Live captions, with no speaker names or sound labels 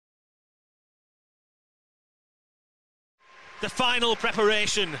the final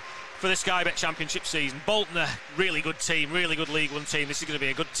preparation for the Sky Bet Championship season. Bolton, a really good team, really good League One team. This is going to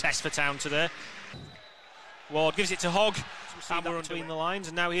be a good test for Town today. Ward gives it to Hogg, and we're between the lines,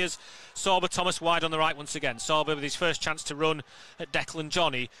 and now here's Sorba Thomas wide on the right once again. Sorba with his first chance to run at Declan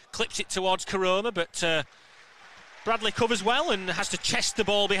John. He clips it towards Koroma, but Bradley covers well and has to chest the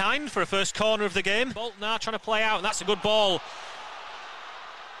ball behind for a first corner of the game. Bolton are trying to play out, and that's a good ball.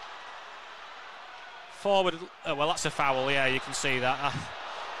 Forward, oh, well, that's a foul, yeah, you can see that. I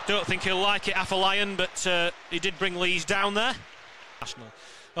don't think he'll like it, Afolayan, but he did bring Lees down there.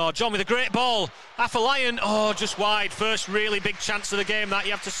 Oh, John with a great ball. Afolayan, oh, just wide. First really big chance of the game, that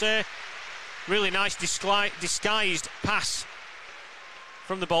you have to say. Really nice disguised pass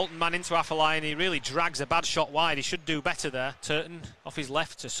from the Bolton man into Afolayan. He really drags a bad shot wide. He should do better there. Turton off his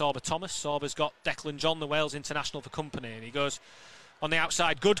left to Sorba Thomas. Sorba's got Declan John, the Wales international, for company, and he goes on the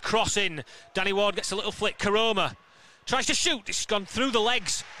outside. Good cross in. Danny Ward gets a little flick. Koroma tries to shoot. It's gone through the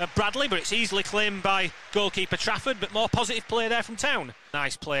legs of Bradley, but it's easily claimed by goalkeeper Trafford. But more positive play there from Town.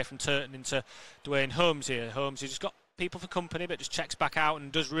 Nice play from Turton into Dwayne Holmes here. Holmes, who's just got people for company, but just checks back out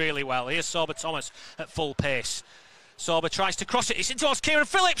and does really well. Here's Sorba Thomas at full pace. Sorba tries to cross it. It's in towards Kieran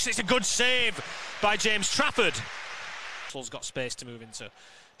Phillips. It's a good save by James Trafford. Russell's got space to move into.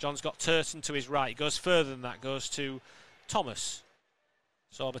 John's got Turton to his right. He goes further than that. Goes to Thomas.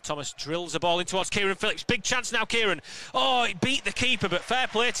 Sorba Thomas drills the ball in towards Kieran Phillips. Big chance now, Kieran. Oh, he beat the keeper, but fair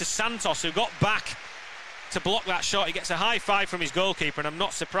play to Santos, who got back to block that shot. He gets a high five from his goalkeeper, and I'm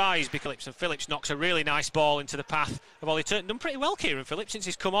not surprised because Phillips knocks a really nice ball into the path of Ollie Turton. Done pretty well, Kieran Phillips, since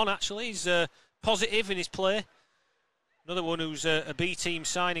he's come on, actually. He's positive in his play. Another one who's a B-team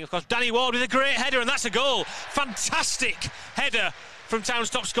signing, of course. Danny Ward with a great header, and that's a goal. Fantastic header from Town's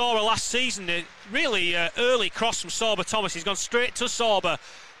top scorer last season. A really early cross from Sorba Thomas. He's gone straight to Sorba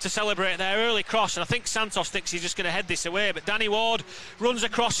to celebrate their early cross, and I think Santos thinks he's just going to head this away, but Danny Ward runs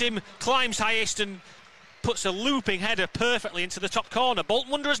across him, climbs highest and puts a looping header perfectly into the top corner.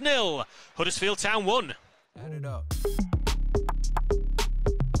 Bolton Wanderers 0, Huddersfield Town 1. Add it up.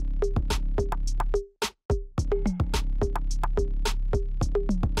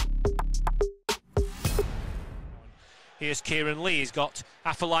 Here's Kieran Lee. He's got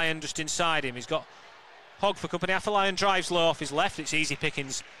Afolayan just inside him. He's got Hogg for company. Afolayan drives low off his left. It's easy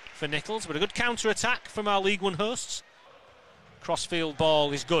pickings for Nichols, but a good counter-attack from our League One hosts. Crossfield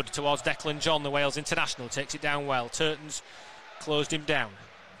ball is good towards Declan John, the Wales international. Takes it down well. Turton's closed him down.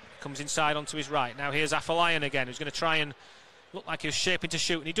 Comes inside onto his right. Now here's Afolayan again, who's going to try and look like he was shaping to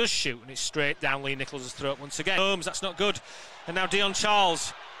shoot, and he does shoot, and it's straight down Lee Nichols' throat once again. Holmes, that's not good. And now Dion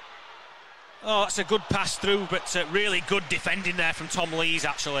Charles. Oh, that's a good pass through, but really good defending there from Tom Lees,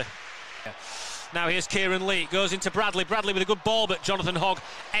 actually. Yeah. Now here's Kieran Lee. It goes into Bradley. Bradley with a good ball, but Jonathan Hogg,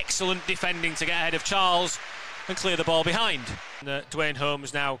 excellent defending to get ahead of Charles and clear the ball behind. And, Dwayne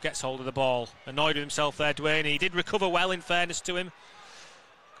Holmes now gets hold of the ball. Annoyed with himself there, Dwayne. He did recover well, in fairness to him.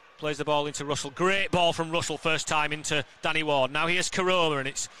 Plays the ball into Russell. Great ball from Russell, first time into Danny Ward. Now here's Koroma, and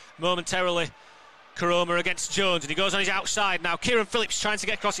it's momentarily Koroma against Jones, and he goes on his outside. Now Kieran Phillips trying to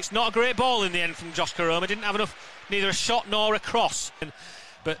get across. It's not a great ball in the end from Josh Koroma. Didn't have enough, neither a shot nor a cross.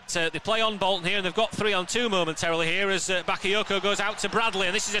 But they play on Bolton here, and they've got 3-on-2 momentarily here as Bakayoko goes out to Bradley,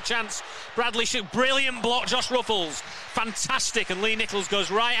 and this is a chance. Bradley shoot, brilliant block, Josh Ruffles, fantastic, and Lee Nichols goes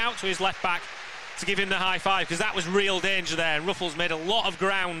right out to his left back to give him the high five, because that was real danger there, and Ruffles made a lot of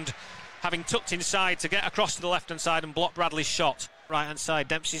ground, having tucked inside to get across to the left-hand side and block Bradley's shot. Right-hand side,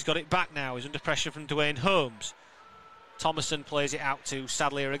 Dempsey's got it back now. He's under pressure from Dwayne Holmes. Thomason plays it out to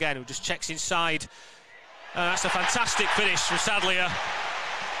Sadlier again, who just checks inside. That's a fantastic finish from Sadlier.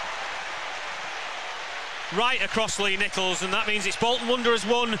 Right across Lee Nichols, and that means it's Bolton Wanderers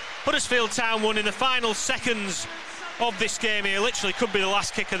 1, Huddersfield Town 1 in the final seconds of this game here. Literally could be the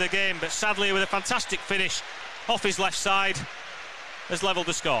last kick of the game, but Sadlier with a fantastic finish off his left side has levelled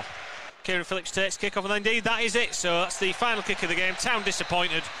the score. Kieran Phillips takes kick-off, and indeed that is it. So that's the final kick of the game. Town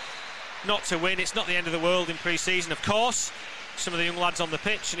disappointed not to win. It's not the end of the world in pre-season, of course. Some of the young lads on the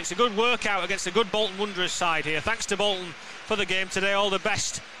pitch, and it's a good workout against a good Bolton Wanderers side here. Thanks to Bolton for the game today. All the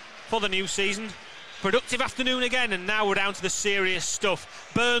best for the new season. Productive afternoon again, and now we're down to the serious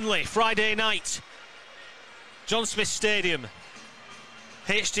stuff. Burnley, Friday night. John Smith Stadium.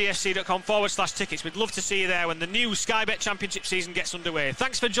 htfc.com/tickets. We'd love to see you there when the new Sky Bet Championship season gets underway.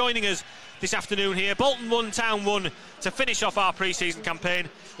 Thanks for joining us this afternoon here. Bolton 1, Town 1 to finish off our pre-season campaign.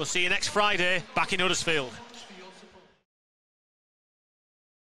 We'll see you next Friday back in Huddersfield.